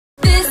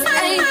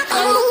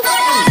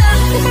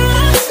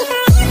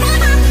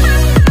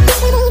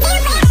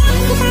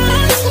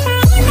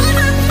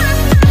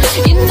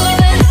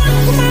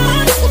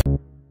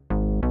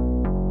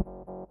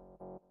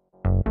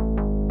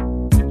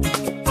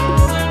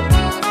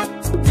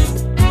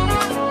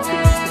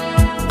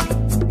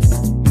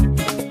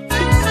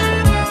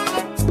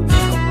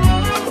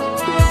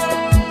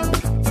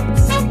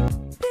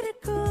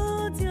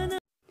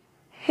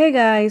Hey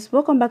guys,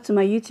 welcome back to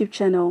my YouTube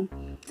channel.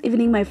 This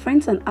evening my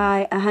friends and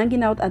I are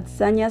hanging out at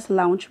Zanya's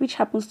Lounge, which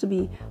happens to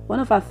be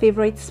one of our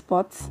favorite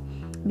spots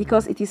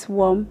because it is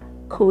warm,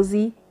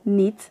 cozy,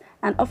 neat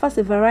and offers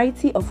a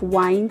variety of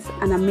wines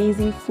and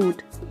amazing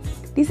food.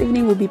 This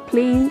evening we'll be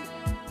playing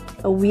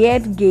a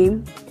weird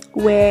game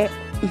where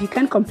if you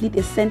can't complete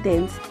a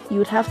sentence, you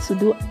would have to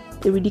do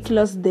a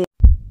ridiculous dare.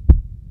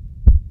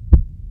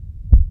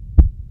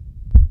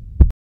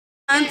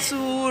 1,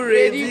 2,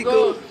 ready,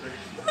 go.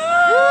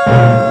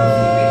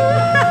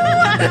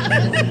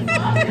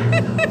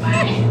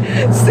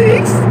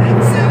 6,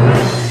 7,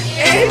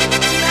 8,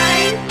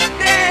 9,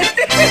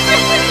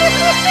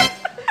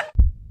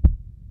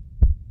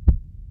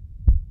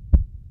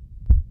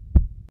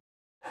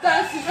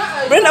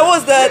 10. Brenda, what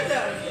was that?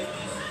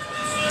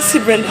 See,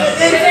 Brenda.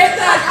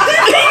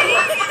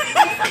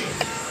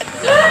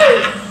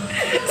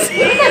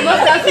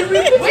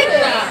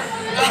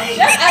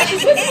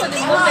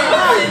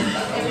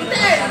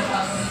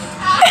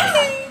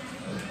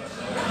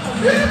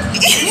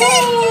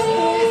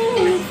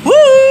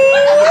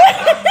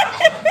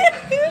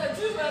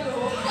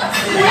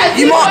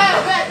 You more?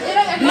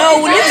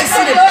 No, we need to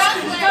see the.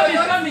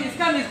 It's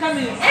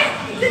coming. 1,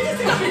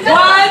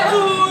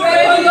 2,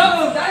 ready, go.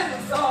 That's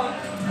the song.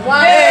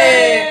 1,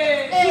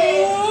 2,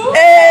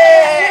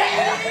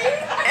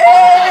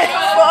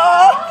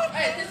 4.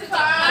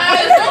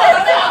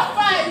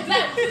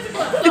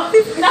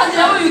 That's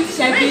how you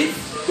check it.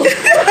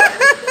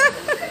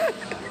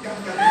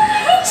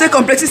 Say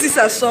complexities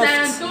are soft.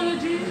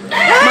 Scientology.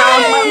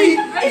 Mommy,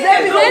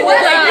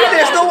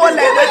 there's no one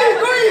like that.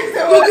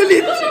 Google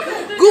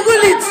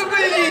it.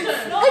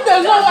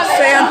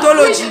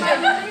 Scientology.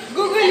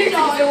 Google it is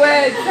the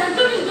word.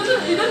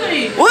 Scientology, you don't know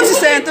it. What is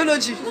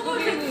Scientology?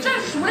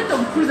 Church went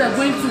on cruise are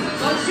going to.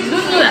 You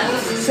don't know that.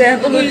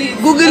 Scientology.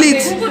 Google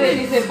it. Google it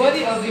is a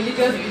body of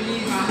religious beliefs.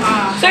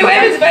 So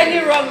when it's very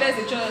wrong, there's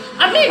a church.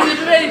 I mean,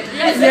 literally.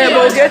 Yeah,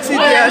 but get it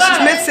there. She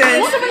made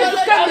sense.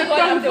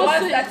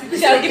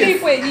 I'll give you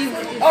a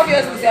hint.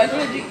 Obviously,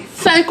 Scientology.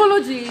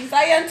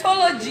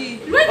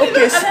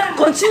 Okay,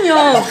 continue.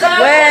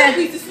 Where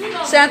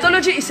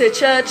Scientology is a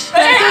church.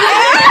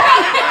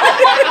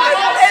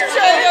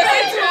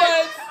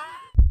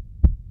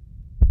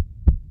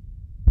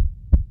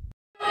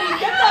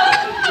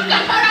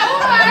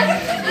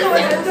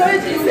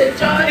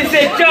 It's a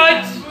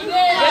church.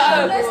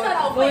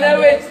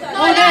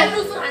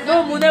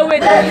 Mulu Neh,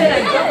 wait.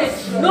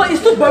 No,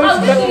 it's too boring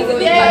to drop.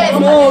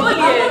 No.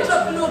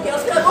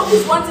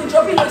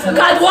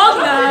 Can walk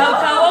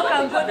now.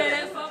 Can go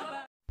there.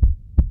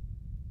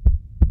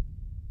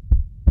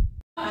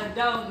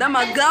 That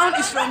my gown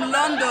is from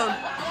London.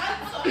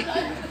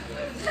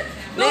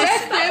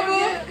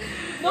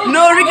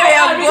 No, Rika,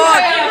 you're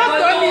bored.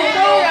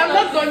 I'm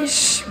not going.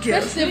 Shh,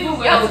 girl.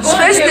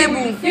 Space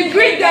table. You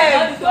greet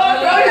them.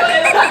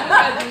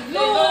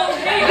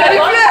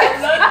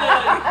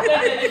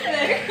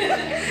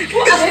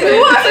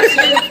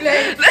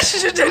 Let's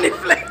shoot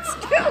genuflect.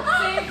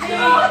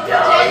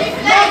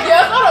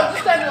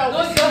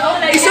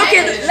 It's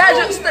okay. Let's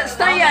just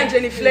stand here and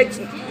genuflect.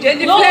 No, stand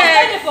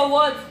there for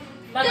what?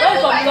 My girl is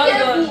from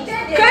London.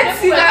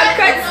 Curtsy.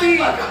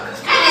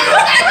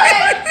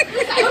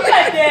 Look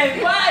at them.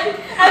 Why?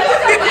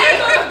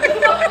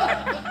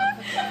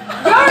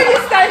 You're already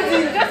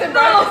standing. Just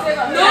embarrassing.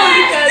 No,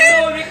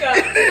 Rika.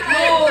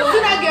 No.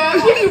 See that girl?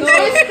 If you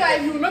waste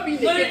time, you will not be in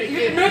the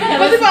game.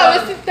 Because if I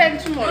wasted time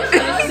too much. The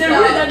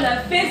rule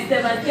that face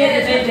them and tell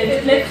them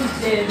genuflect to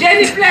them.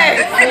 Genuflect.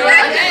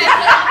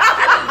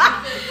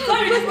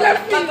 Sorry, this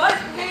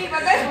my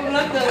guy's from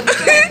London.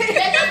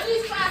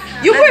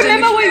 You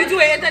remember when you do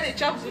enter the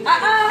chapel?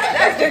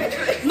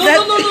 No.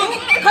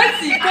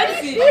 Curtsy.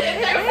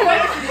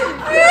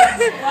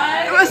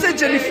 It was a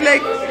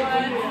genuflect.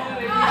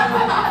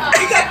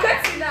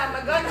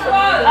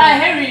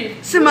 Harry.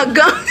 See my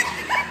gun.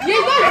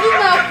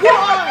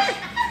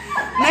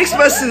 Next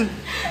person.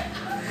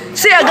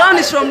 See, your gown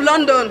is from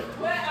London.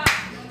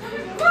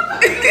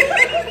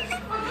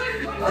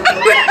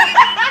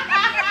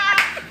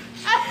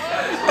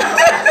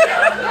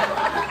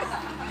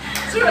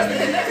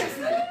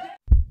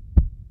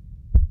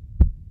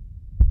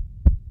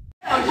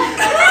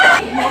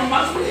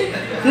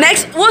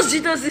 Next, what's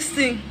Jito's this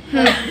thing?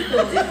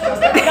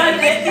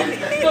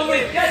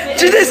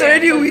 Jito is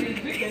already weak.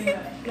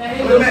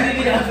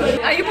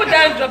 And you put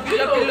down drop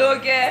below,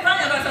 okay?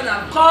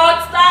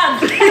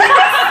 Stand.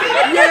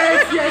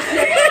 Yes.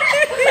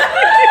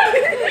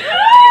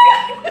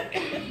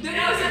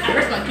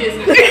 Arrest my case.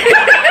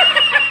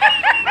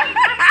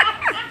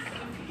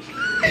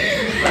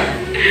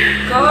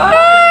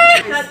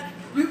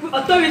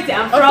 Authority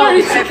and proud.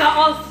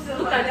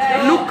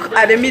 Look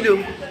at the middle.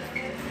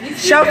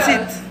 Shout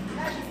it.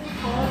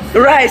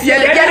 Right, you're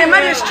the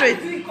magistrate.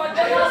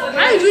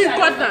 How you doing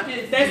court now?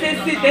 They say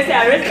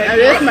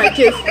Arrest my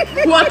case.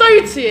 Who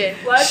authority here?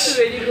 What's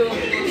ready go?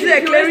 This is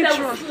a clearing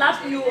trust.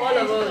 Slap you all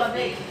of us.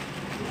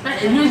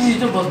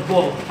 Jito was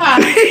born.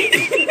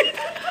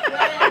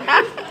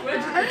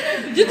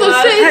 Jito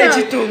say Hi, that.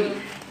 Jito.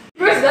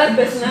 First that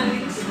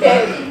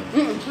personality.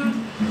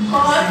 A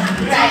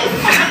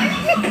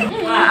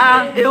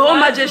whole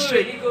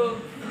magistrate.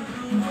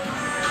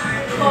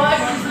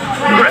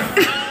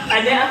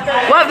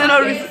 What have they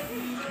not written?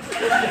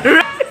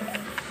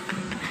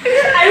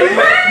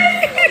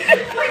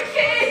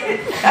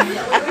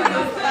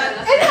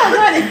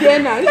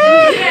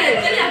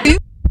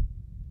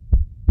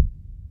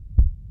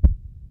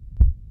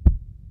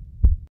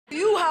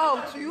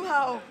 To you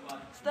how?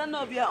 Stand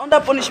up, you're under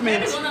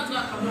punishment.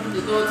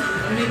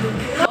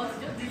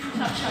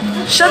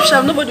 Sharp,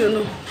 sharp, nobody will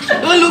know.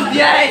 Don't look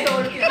behind.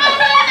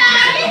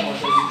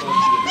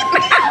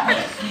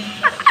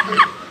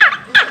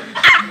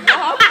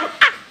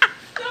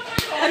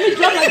 Let me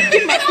drop and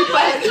give my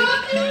slippers.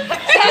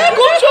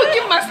 Go to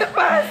give my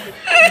slippers.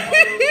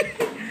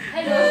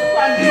 Hello.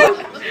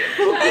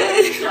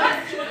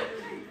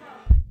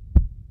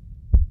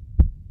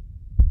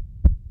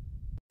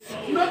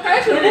 No, can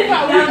you remove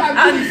your wig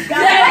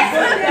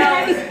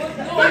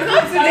and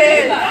not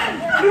today.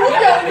 Remove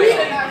your wig.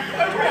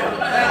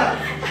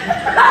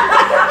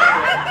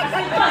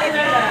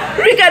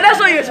 Rika, that's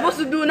what you're supposed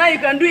to do. Now you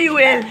can do it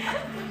well.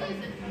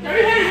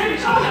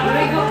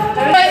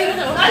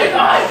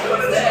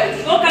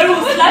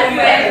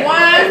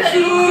 One,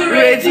 two,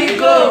 ready,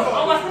 go.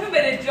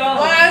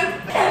 one.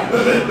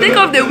 Take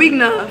off the wig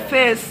now,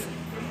 first.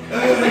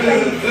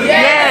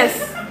 Yes.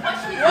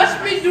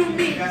 Watch me do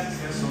me.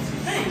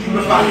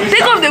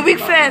 Take off the wig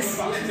first.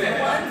 One,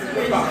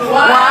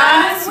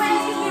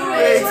 two,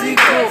 ready,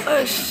 go.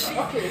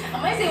 Okay.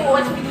 Am I saying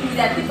watch me do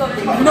that? Take off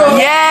the wig. No.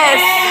 Yes.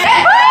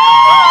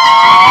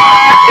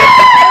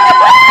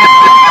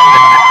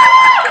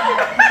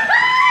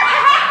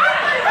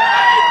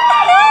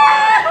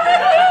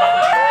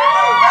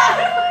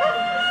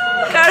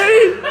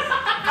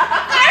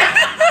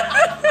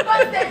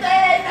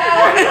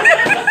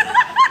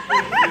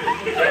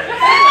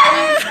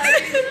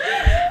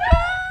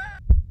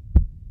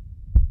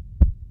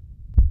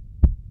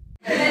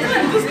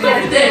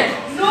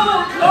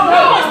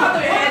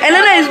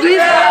 Elena is doing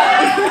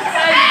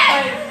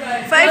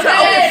 5.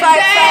 Okay,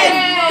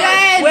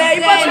 5. Where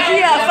you put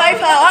 3 or 5?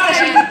 How can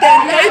she do 10?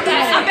 Can you do?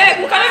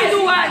 We can only do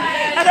 1.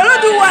 I cannot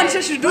do 1, she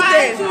should do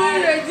 10. 1, 2,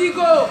 ready,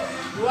 go.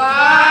 1.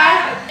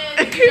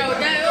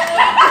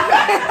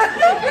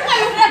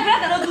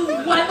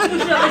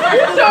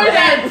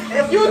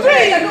 You do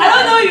it. I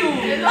don't know you.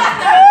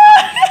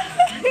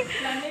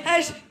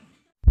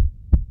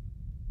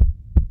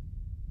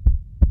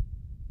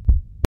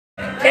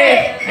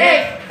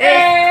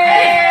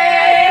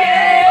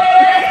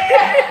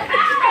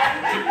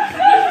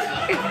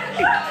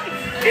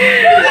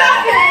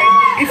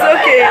 It's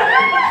okay.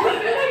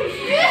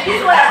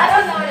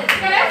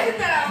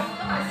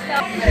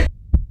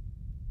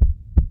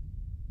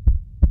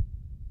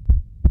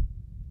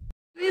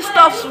 Doing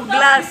stuff with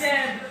glass.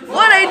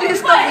 What are you doing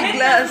stuff with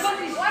glass?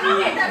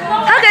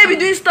 How can you be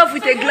doing stuff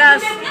with a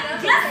glass?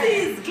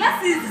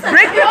 Glasses.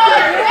 Break the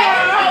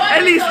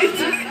at least it's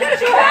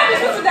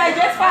to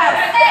digest fast.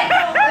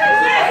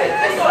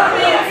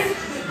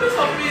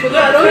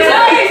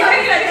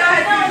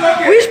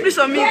 Which piece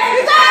of meat?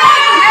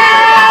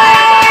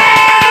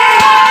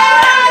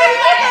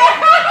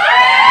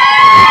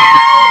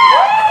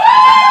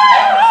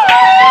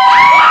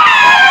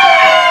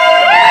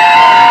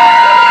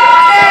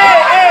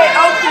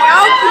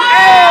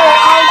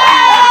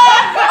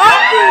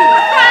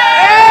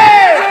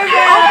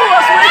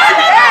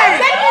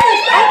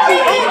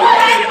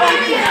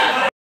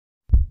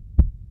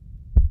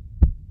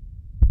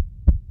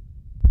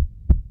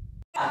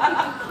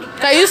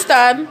 Can you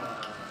stand?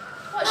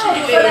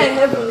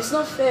 It's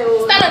not fair.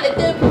 Stand on the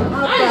table.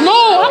 No,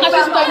 how can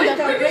you stand there?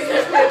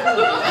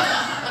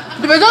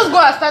 If I just go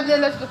and stand there,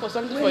 let's look for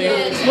something for you.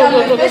 Go.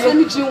 Let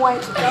me drink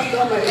wine to calm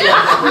down my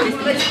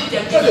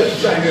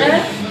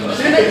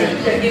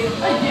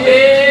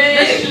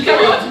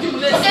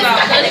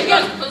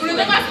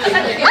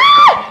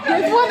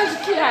There's one is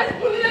clear.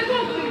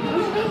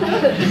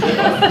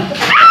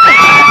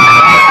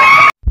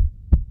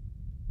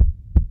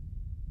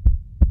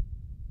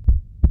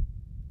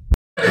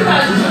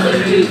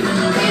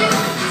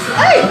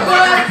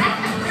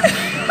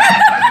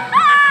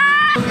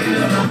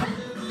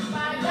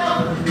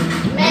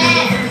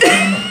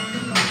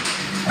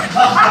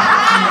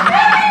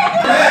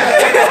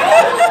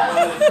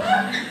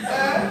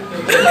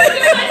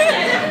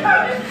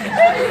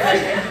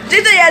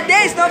 Tita, your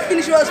day is not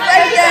finished. It was 5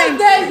 times.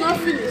 Day is not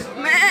finished.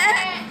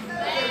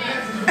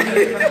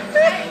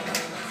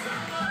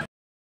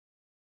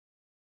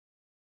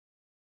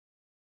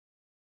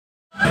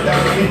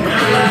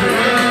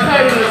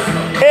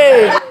 Hey.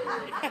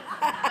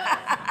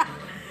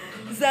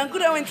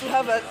 Zankuda went to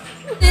Harvard.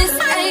 This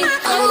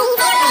ain't over.